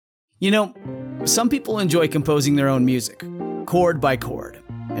You know, some people enjoy composing their own music, chord by chord,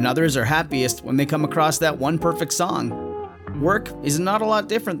 and others are happiest when they come across that one perfect song. Work is not a lot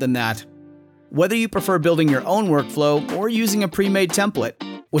different than that. Whether you prefer building your own workflow or using a pre-made template,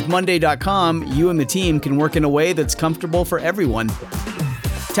 with Monday.com, you and the team can work in a way that's comfortable for everyone.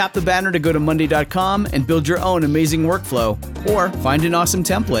 Tap the banner to go to Monday.com and build your own amazing workflow, or find an awesome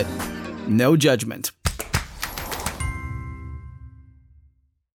template. No judgment.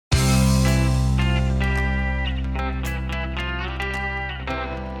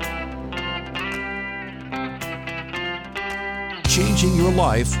 Changing your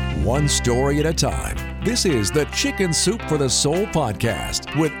life one story at a time. This is the Chicken Soup for the Soul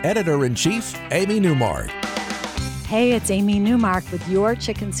podcast with Editor-in-Chief Amy Newmark. Hey, it's Amy Newmark with your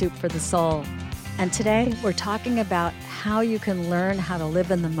Chicken Soup for the Soul. And today we're talking about how you can learn how to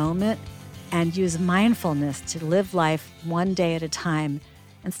live in the moment and use mindfulness to live life one day at a time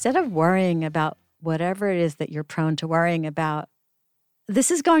instead of worrying about whatever it is that you're prone to worrying about. This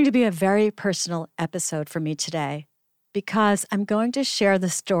is going to be a very personal episode for me today, because I'm going to share the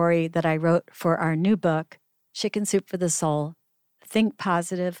story that I wrote for our new book, Chicken Soup for the Soul, Think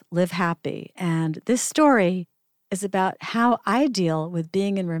Positive, Live Happy. And this story is about how I deal with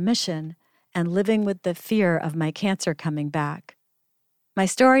being in remission and living with the fear of my cancer coming back. My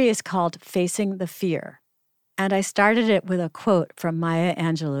story is called Facing the Fear, and I started it with a quote from Maya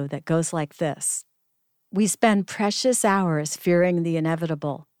Angelou that goes like this: "We spend precious hours fearing the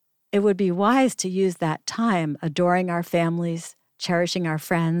inevitable. It would be wise to use that time adoring our families, cherishing our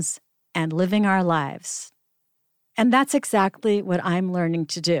friends, and living our lives." And that's exactly what I'm learning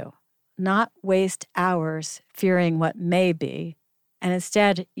to do. Not waste hours fearing what may be, and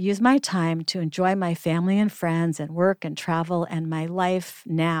instead use my time to enjoy my family and friends and work and travel and my life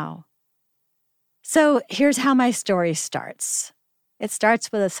now. So here's how my story starts. It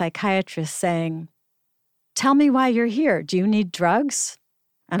starts with a psychiatrist saying, "Tell me why you're here. Do you need drugs?"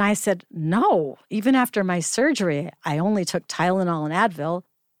 And I said, "No, even after my surgery, I only took Tylenol and Advil.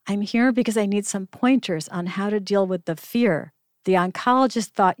 I'm here because I need some pointers on how to deal with the fear. The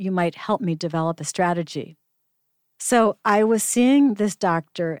oncologist thought you might help me develop a strategy." So I was seeing this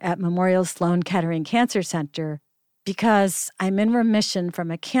doctor at Memorial Sloan Kettering Cancer Center because I'm in remission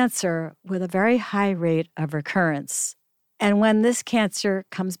from a cancer with a very high rate of recurrence. And when this cancer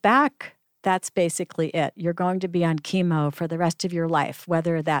comes back, that's basically it. You're going to be on chemo for the rest of your life,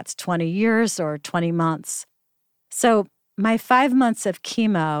 whether that's 20 years or 20 months. So my 5 months of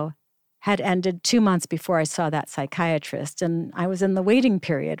chemo had ended 2 months before I saw that psychiatrist, and I was in the waiting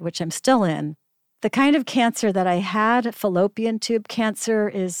period, which I'm still in. The kind of cancer that I had, fallopian tube cancer,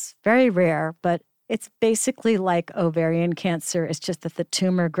 is very rare, but it's basically like ovarian cancer. It's just that the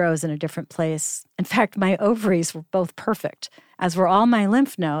tumor grows in a different place. In fact, my ovaries were both perfect, as were all my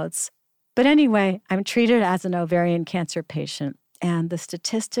lymph nodes. But anyway, I'm treated as an ovarian cancer patient, and the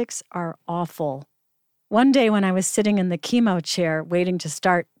statistics are awful. One day when I was sitting in the chemo chair waiting to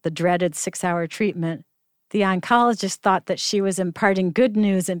start the dreaded 6-hour treatment, the oncologist thought that she was imparting good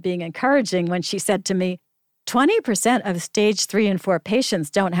news and being encouraging when she said to me, 20% of stage 3 and 4 patients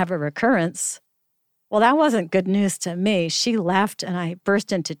don't have a recurrence. Well, that wasn't good news to me. She left and I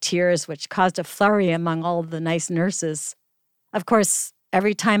burst into tears, which caused a flurry among all of the nice nurses. Of course,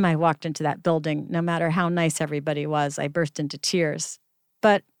 every time I walked into that building, no matter how nice everybody was, I burst into tears.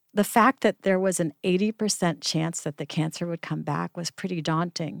 But the fact that there was an 80% chance that the cancer would come back was pretty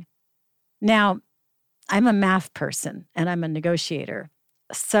daunting. Now, I'm a math person and I'm a negotiator.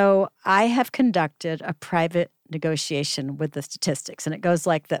 So I have conducted a private negotiation with the statistics, and it goes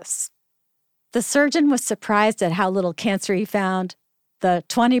like this. The surgeon was surprised at how little cancer he found. The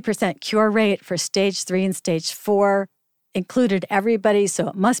 20% cure rate for stage 3 and stage 4 included everybody, so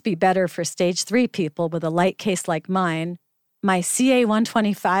it must be better for stage 3 people with a light case like mine. My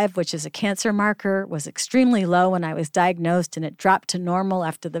CA-125, which is a cancer marker, was extremely low when I was diagnosed, and it dropped to normal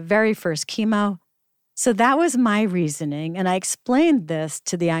after the very first chemo. So that was my reasoning, and I explained this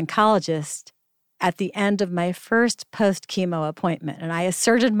to the oncologist at the end of my first post-chemo appointment, and I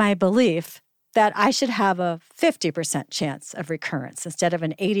asserted my belief that I should have a 50% chance of recurrence instead of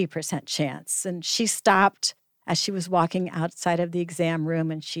an 80% chance. And she stopped as she was walking outside of the exam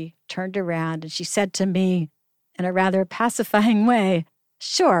room, and she turned around and she said to me in a rather pacifying way,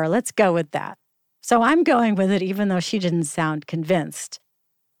 "Sure, let's go with that." So I'm going with it even though she didn't sound convinced.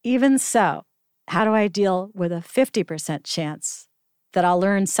 Even so, how do I deal with a 50% chance that I'll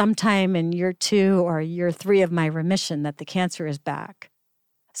learn sometime in year 2 or year 3 of my remission that the cancer is back?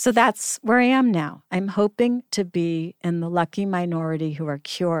 So that's where I am now. I'm hoping to be in the lucky minority who are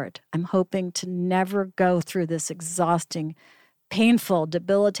cured. I'm hoping to never go through this exhausting, painful,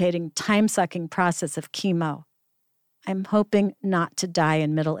 debilitating, time-sucking process of chemo. I'm hoping not to die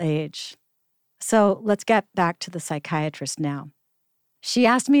in middle age. So let's get back to the psychiatrist now. She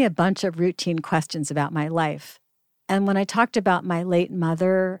asked me a bunch of routine questions about my life. And when I talked about my late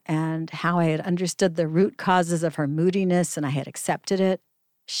mother and how I had understood the root causes of her moodiness and I had accepted it,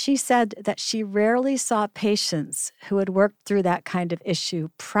 she said that she rarely saw patients who had worked through that kind of issue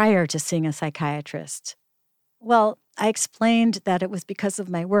prior to seeing a psychiatrist. Well, I explained that it was because of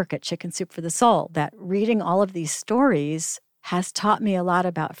my work at Chicken Soup for the Soul, that reading all of these stories has taught me a lot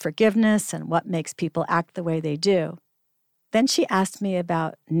about forgiveness and what makes people act the way they do. Then she asked me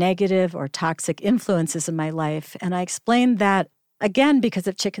about negative or toxic influences in my life, and I explained that, again, because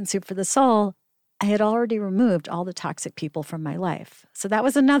of Chicken Soup for the Soul, I had already removed all the toxic people from my life. So that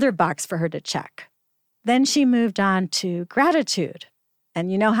was another box for her to check. Then she moved on to gratitude. And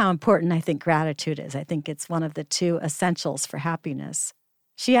you know how important I think gratitude is. I think it's one of the two essentials for happiness.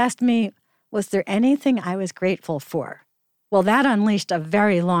 She asked me, was there anything I was grateful for? Well, that unleashed a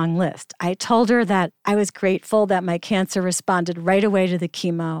very long list. I told her that I was grateful that my cancer responded right away to the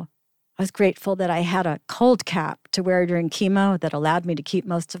chemo. I was grateful that I had a cold cap to wear during chemo that allowed me to keep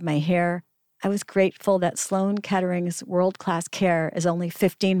most of my hair. I was grateful that Sloan Kettering's world-class care is only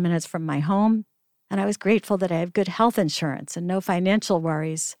 15 minutes from my home. And I was grateful that I have good health insurance and no financial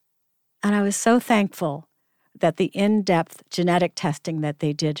worries. And I was so thankful that the in-depth genetic testing that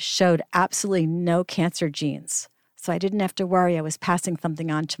they did showed absolutely no cancer genes. So I didn't have to worry I was passing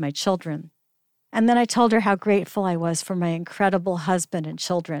something on to my children. And then I told her how grateful I was for my incredible husband and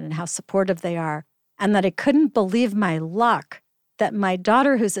children and how supportive they are, and that I couldn't believe my luck that my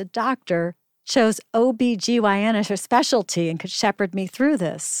daughter, who's a doctor, chose OB/GYN as her specialty and could shepherd me through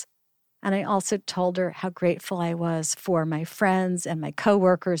this. And I also told her how grateful I was for my friends and my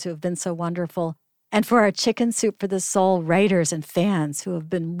coworkers who have been so wonderful, and for our Chicken Soup for the Soul writers and fans who have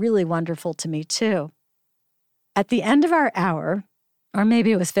been really wonderful to me too. At the end of our hour, or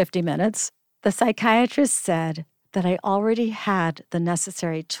maybe it was 50 minutes, the psychiatrist said that I already had the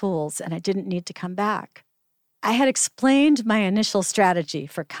necessary tools and I didn't need to come back. I had explained my initial strategy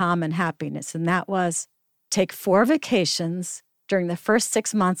for calm and happiness, and that was take 4 vacations during the first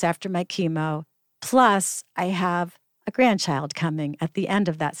 6 months after my chemo, plus I have a grandchild coming at the end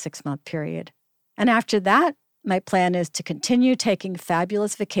of that 6-month period. And after that, my plan is to continue taking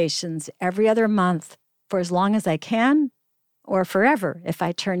fabulous vacations every other month for as long as I can, or forever if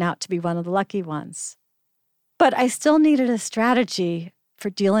I turn out to be one of the lucky ones. But I still needed a strategy for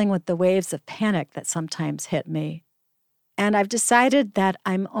dealing with the waves of panic that sometimes hit me. And I've decided that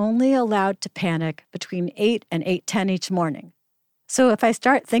I'm only allowed to panic between 8 and 8:10 each morning. So if I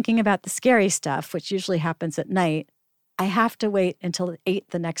start thinking about the scary stuff, which usually happens at night, I have to wait until 8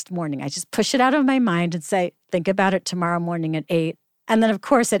 the next morning. I just push it out of my mind and say, think about it tomorrow morning at 8. And then, of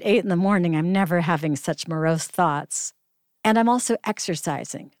course, at 8 in the morning, I'm never having such morose thoughts. And I'm also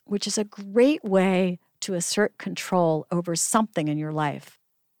exercising, which is a great way to assert control over something in your life.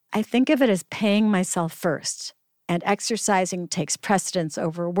 I think of it as paying myself first, and exercising takes precedence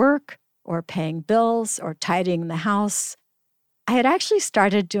over work or paying bills or tidying the house. I had actually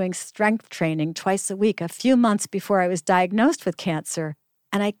started doing strength training twice a week a few months before I was diagnosed with cancer,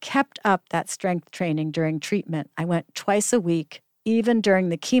 and I kept up that strength training during treatment. I went twice a week, even during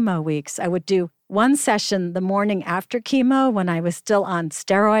the chemo weeks. I would do one session the morning after chemo when I was still on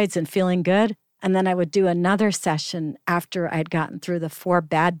steroids and feeling good, and then I would do another session after I'd gotten through the 4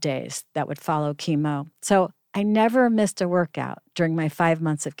 bad days that would follow chemo. So I never missed a workout during my 5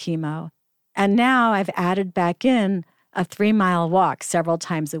 months of chemo. And now I've added back in a 3-mile walk several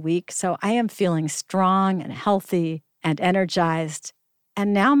times a week. So I am feeling strong and healthy and energized.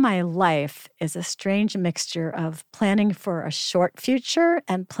 And now my life is a strange mixture of planning for a short future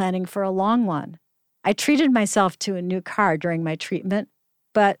and planning for a long one. I treated myself to a new car during my treatment,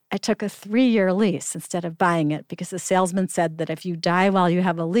 but I took a 3-year lease instead of buying it because the salesman said that if you die while you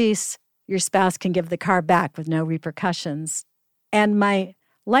have a lease, your spouse can give the car back with no repercussions. And my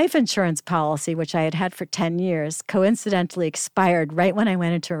life insurance policy, which I had had for 10 years, coincidentally expired right when I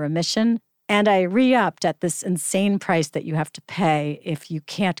went into remission, and I re-upped at this insane price that you have to pay if you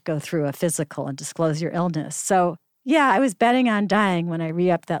can't go through a physical and disclose your illness. So, yeah, I was betting on dying when I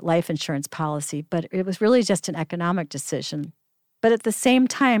re-upped that life insurance policy, but it was really just an economic decision. But at the same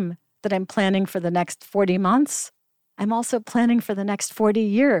time that I'm planning for the next 40 months, I'm also planning for the next 40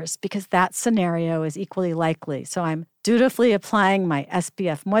 years because that scenario is equally likely. So I'm dutifully applying my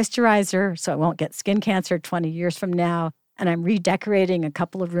SPF moisturizer so I won't get skin cancer 20 years from now. And I'm redecorating a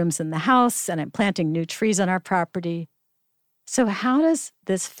couple of rooms in the house, and I'm planting new trees on our property. So how does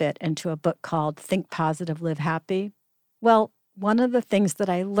this fit into a book called Think Positive, Live Happy? Well, one of the things that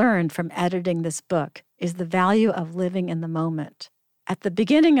I learned from editing this book is the value of living in the moment. At the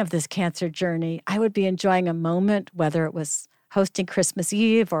beginning of this cancer journey, I would be enjoying a moment, whether it was hosting Christmas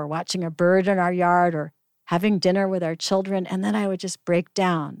Eve or watching a bird in our yard or having dinner with our children, and then I would just break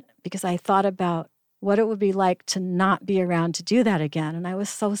down because I thought about what it would be like to not be around to do that again. And I was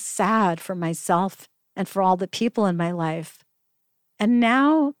so sad for myself and for all the people in my life. And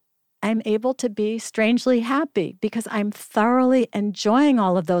now I'm able to be strangely happy because I'm thoroughly enjoying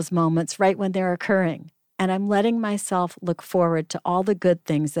all of those moments right when they're occurring. And I'm letting myself look forward to all the good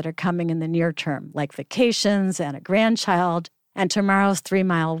things that are coming in the near term, like vacations and a grandchild and tomorrow's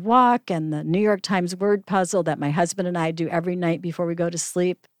 3-mile walk and the New York Times word puzzle that my husband and I do every night before we go to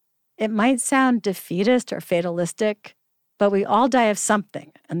sleep. It might sound defeatist or fatalistic, but we all die of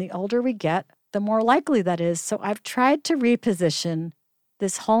something. And the older we get, the more likely that is. So I've tried to reposition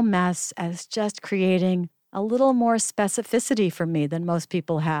this whole mess as just creating a little more specificity for me than most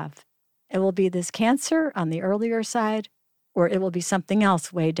people have. It will be this cancer on the earlier side, or it will be something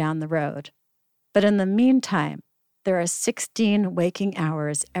else way down the road. But in the meantime, there are 16 waking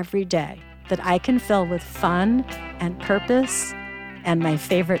hours every day that I can fill with fun and purpose and my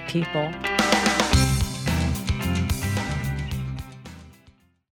favorite people.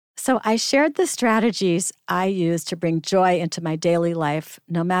 So I shared the strategies I use to bring joy into my daily life,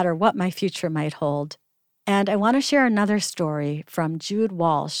 no matter what my future might hold. And I want to share another story from Jude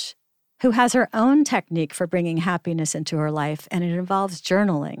Walsh, who has her own technique for bringing happiness into her life, and it involves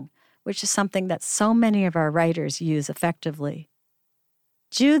journaling, which is something that so many of our writers use effectively.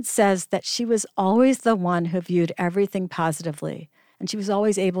 Jude says that she was always the one who viewed everything positively, and she was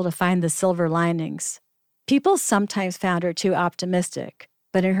always able to find the silver linings. People sometimes found her too optimistic,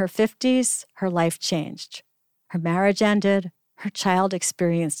 but in her 50s, her life changed. Her marriage ended, her child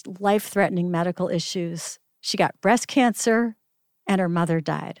experienced life-threatening medical issues, she got breast cancer, and her mother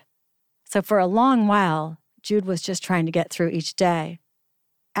died. So for a long while, Jude was just trying to get through each day.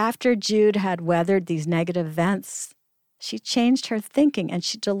 After Jude had weathered these negative events, she changed her thinking and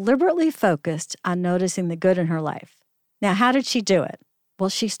she deliberately focused on noticing the good in her life. Now, how did she do it? Well,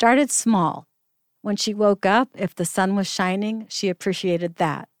 she started small. When she woke up, if the sun was shining, she appreciated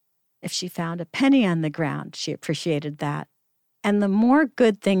that. If she found a penny on the ground, she appreciated that. And the more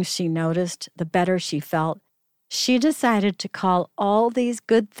good things she noticed, the better she felt. She decided to call all these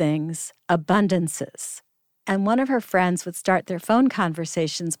good things abundances. And one of her friends would start their phone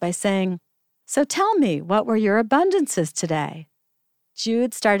conversations by saying, "So tell me, what were your abundances today?"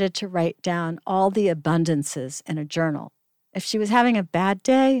 Jude started to write down all the abundances in a journal. If she was having a bad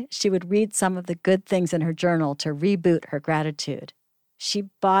day, she would read some of the good things in her journal to reboot her gratitude. She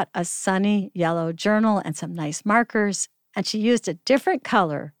bought a sunny yellow journal and some nice markers, and she used a different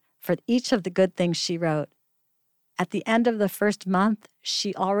color for each of the good things she wrote. At the end of the first month,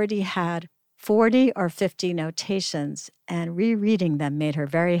 she already had 40 or 50 notations, and rereading them made her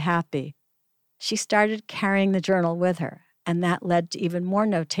very happy. She started carrying the journal with her, and that led to even more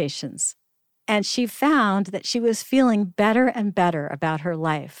notations. And she found that she was feeling better and better about her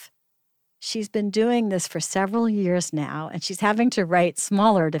life. She's been doing this for several years now, and she's having to write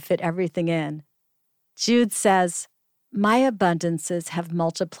smaller to fit everything in. Jude says, "My abundances have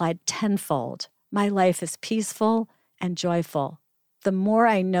multiplied tenfold. My life is peaceful and joyful. The more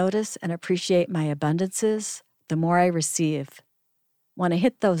I notice and appreciate my abundances, the more I receive. When I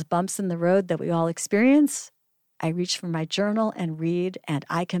hit those bumps in the road that we all experience, I reach for my journal and read, and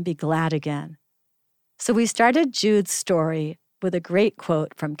I can be glad again." So we started Jude's story with a great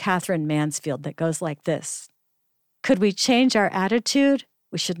quote from Catherine Mansfield that goes like this: "Could we change our attitude,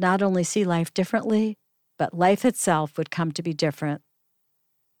 we should not only see life differently, but life itself would come to be different."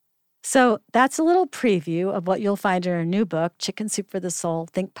 So that's a little preview of what you'll find in our new book, Chicken Soup for the Soul,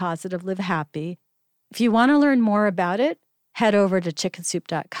 Think Positive, Live Happy. If you want to learn more about it, head over to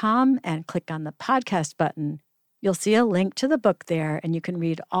chickensoup.com and click on the podcast button. You'll see a link to the book there, and you can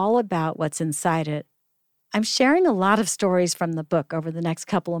read all about what's inside it. I'm sharing a lot of stories from the book over the next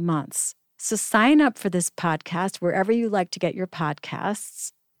couple of months. So sign up for this podcast wherever you like to get your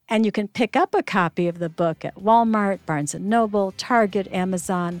podcasts. And you can pick up a copy of the book at Walmart, Barnes & Noble, Target,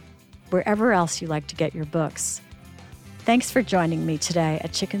 Amazon, wherever else you like to get your books. Thanks for joining me today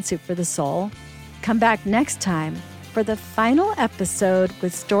at Chicken Soup for the Soul. Come back next time for the final episode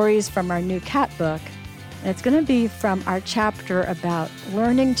with stories from our new cat book. And it's going to be from our chapter about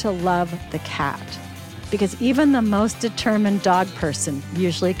learning to love the cat, because even the most determined dog person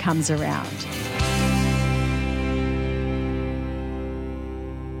usually comes around.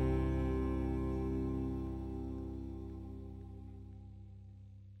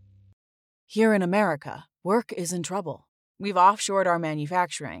 Here in America, work is in trouble. We've offshored our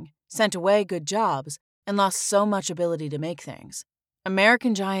manufacturing, sent away good jobs, and lost so much ability to make things.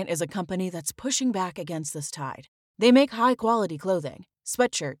 American Giant is a company that's pushing back against this tide. They make high-quality clothing,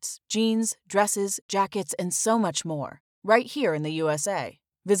 sweatshirts, jeans, dresses, jackets, and so much more, right here in the USA.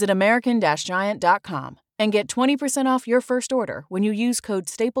 Visit American-Giant.com and get 20% off your first order when you use code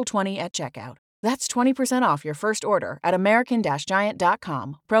STAPLE20 at checkout. That's 20% off your first order at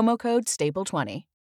American-Giant.com, promo code STAPLE20.